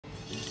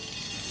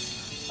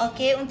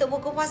Okey, untuk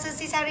buka puasa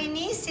sis hari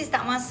ni, sis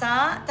tak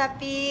masak.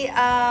 Tapi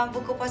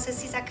buka puasa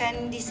sis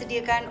akan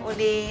disediakan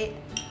oleh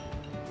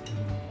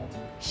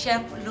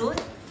Chef Lut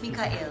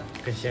Mikael.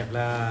 Bukan chef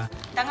lah.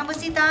 Tangan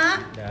bersih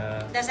tak?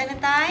 Dah. Dah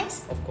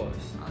sanitize? Of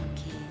course.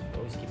 Okey.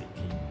 Always keep it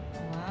clean.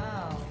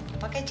 Wow.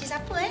 Pakai cheese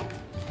apa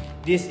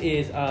This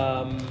is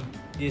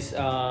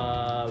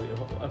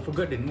I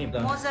forgot the name.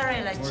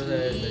 Mozzarella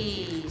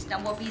cheese.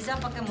 Nak buat pizza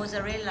pakai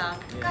mozzarella,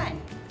 kan?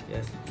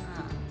 Yes.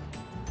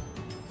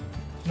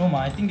 No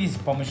ma, I think this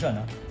is Parmesan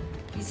lah.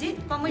 Is it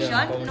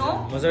Parmesan? Yeah,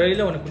 No.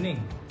 Mozzarella warna kuning.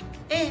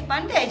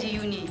 Pandai je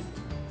you ni.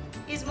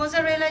 It's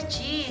mozzarella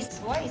cheese.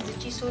 Why is the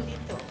cheese so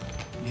little?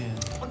 Yeah.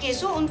 Okay,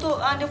 so untuk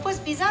the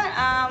first pizza,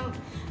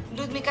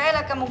 Lut Mikael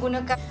akan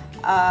menggunakan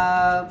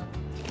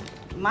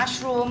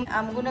mushroom,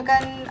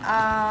 menggunakan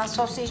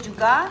sausage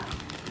juga,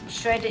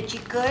 shredded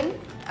chicken,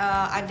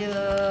 ada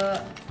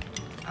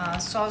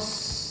sos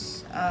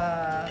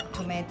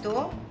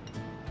tomato,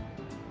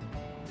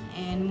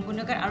 and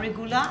menggunakan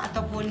arugula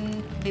ataupun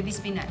baby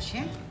spinach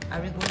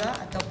arugula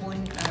ataupun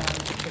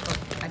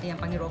ada yang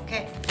panggil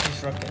rocket.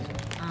 Fish rocket.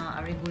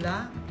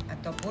 Arugula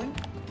ataupun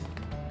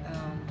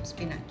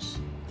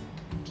spinach.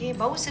 Okay,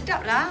 bau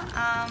sedap lah,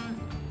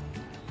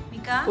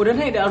 Mika. Oh, dah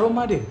naik dah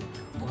aroma dia?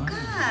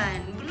 Bukan,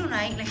 belum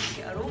naik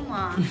lagi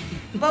aroma.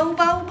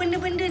 Bau-bau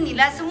benda-benda ni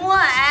lah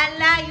semua.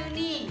 Alah, you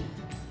ni.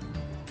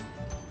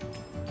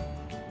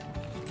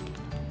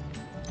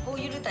 Oh,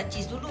 you letak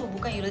cheese dulu.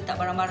 Bukan you letak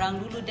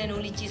barang-barang dulu then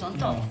only cheese on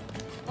top. No.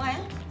 Why?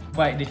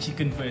 Bite the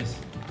chicken first.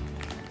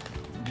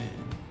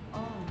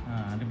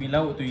 Dia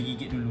punya lauk tu you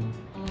gigit dulu.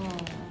 Oh,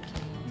 okay.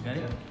 Got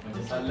it?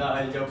 Macam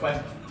salah jawapan.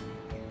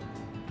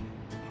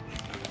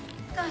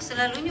 Kan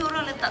selalunya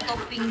orang letak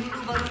topping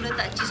dulu baru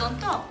letak cheese on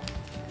top.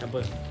 Tak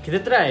apa. Kita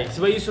try.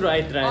 Sebab you suruh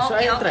I try. So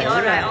I try.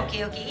 Alright.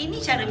 Okay. Ini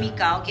cara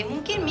Mika. Okay,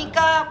 mungkin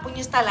Mika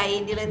punya style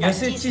lain. Dia letak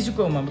cheese. Cheese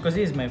cukup Mama because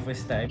this is my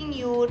first time.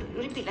 You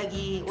repeat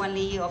lagi one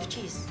layer of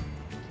cheese.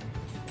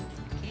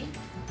 Okay.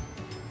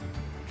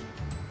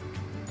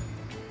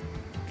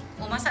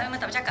 Oh, masak memang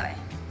tak bercakap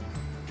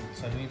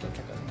Selalunya tak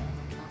cakap sangat.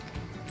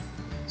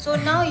 So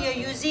now you're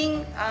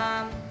using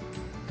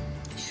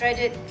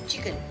shredded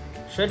chicken.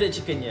 Shredded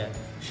chicken, yeah.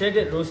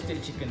 Shredded roasted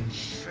chicken.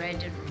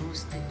 Shredded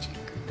roasted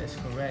chicken. That's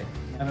correct.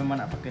 Memang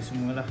nak pakai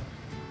semua lah.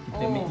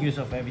 Kita make use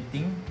of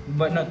everything.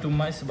 But not too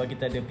much sebab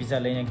kita ada pizza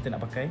lain yang kita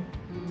nak pakai.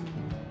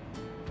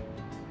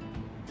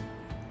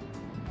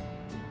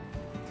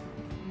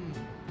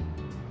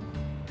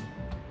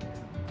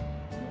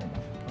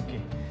 Okay.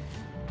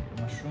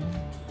 Mushroom.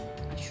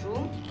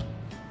 Mushroom.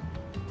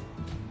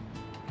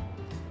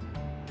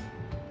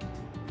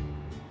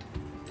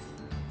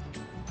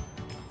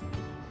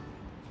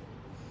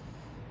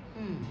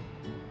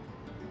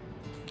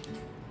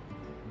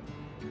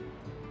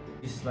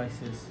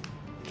 Slices.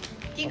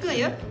 3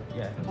 je?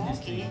 Yeah.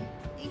 Okay.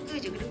 3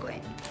 je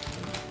kedekut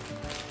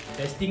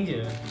Testing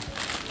je.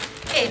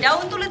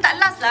 Daun tu letak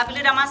last lah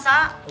bila dah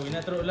masak. Oh, you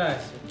nak taruh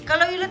last.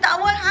 Kalau you letak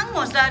awal,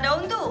 hangus lah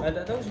daun tu.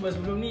 Tak tahu sebab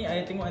sebelum ni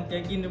I tengok Aunty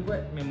Agin dia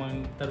buat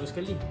memang taruh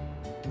sekali.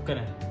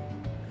 Bukan lah?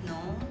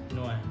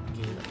 No lah.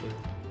 Okay, tak apa.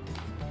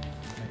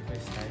 My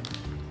first time.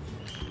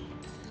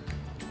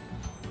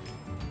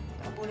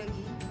 Tak apa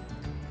lagi.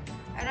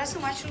 I rasa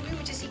mushroom dia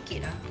macam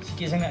sikit lah.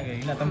 Sikit sangat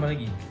ke? You nak tambah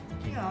lagi?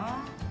 Okay. Ya.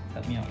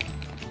 Tak miau.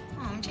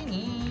 Macam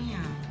ni.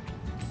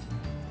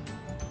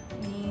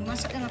 Ni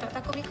masak jangan tak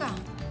takut Mika.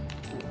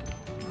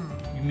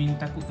 You mean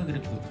takut ke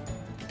kedekut?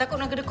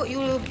 Takut nak kedekut you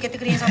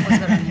kategori yang sama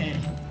sekarang ni.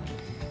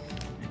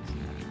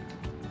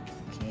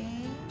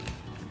 Okay.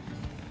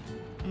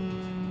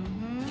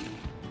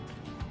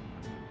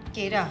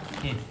 Okay dah.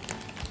 Okay.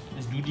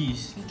 Let's do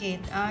this.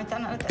 Okay. Tak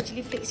nak letak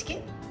chili flakes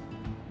sikit?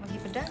 Bagi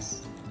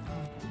pedas.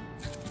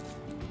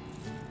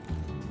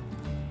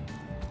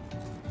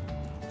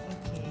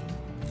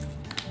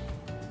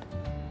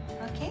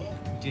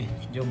 Okay,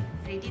 jom.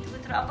 Ready to go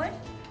through oven?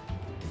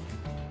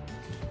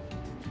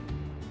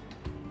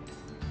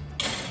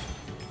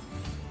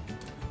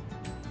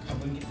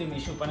 Oven kita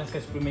make sure panaskan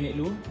 10 minit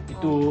dulu.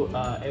 Itu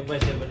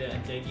advice daripada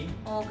Aunty Agin.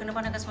 Oh, kena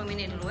panaskan 10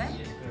 minit dulu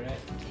Yes,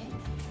 correct. Okay.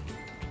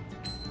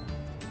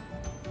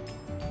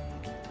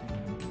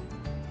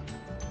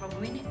 Berapa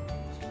minit?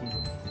 10.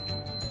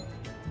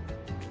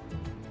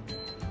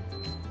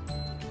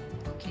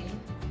 Okay.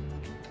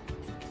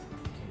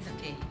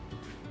 Okay.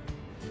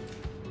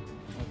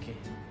 Okay.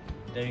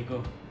 There we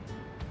go.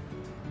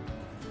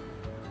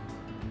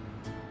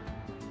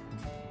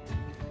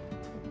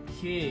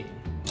 Okay.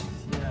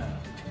 Siap.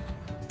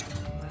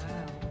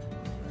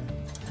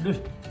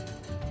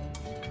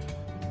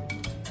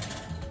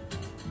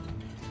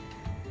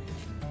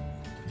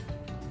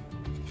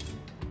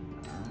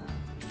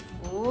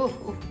 Wow.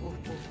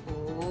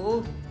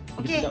 Aduh.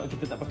 Okay.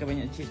 Kita tak pakai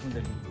banyak cheese pun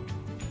tadi.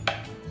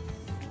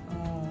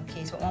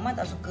 Okay, sebab Mama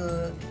tak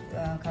suka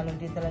kalau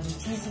dia terlalu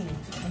cheesy.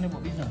 Mana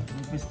buat pizza?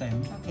 First time.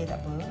 Okay,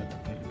 tak apa.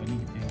 Lepas ni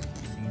kita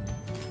isi ni.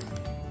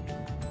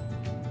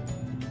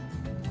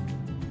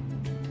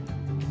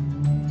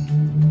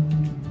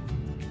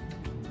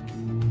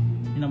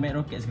 Ni nak make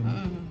rocket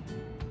sekarang.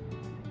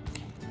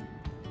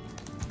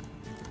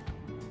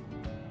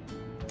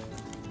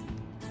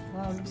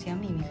 Wow, looks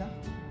yummy, Mika.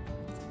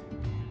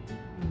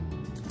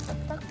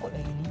 Takut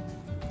lah ini.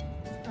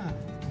 Ha.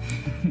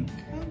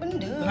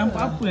 Benda. Tak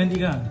nampak apa nanti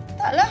kan?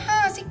 Taklah,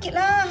 sikit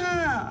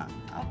lah.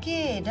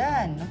 Okey,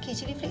 done. Okey,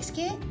 chili flakes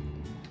sikit.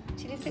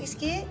 Chili flakes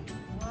sikit.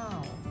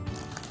 Wow.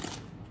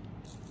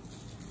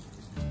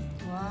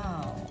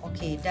 Wow.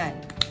 Okey, done.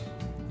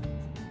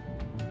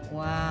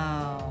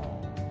 Wow.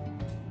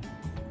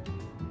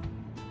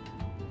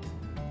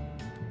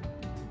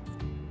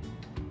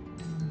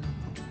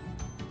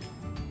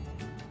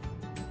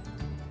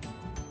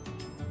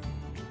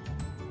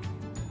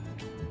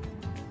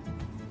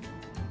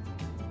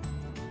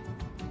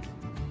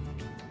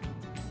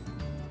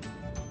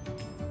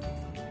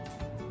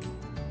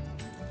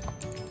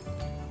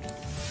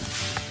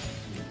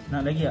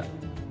 Nak lagi tak?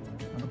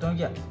 Nak potong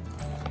lagi tak?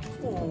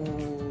 Oh,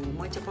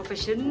 macam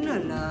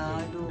profesional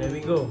lah. Aduh. There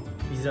we go.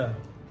 Pizza.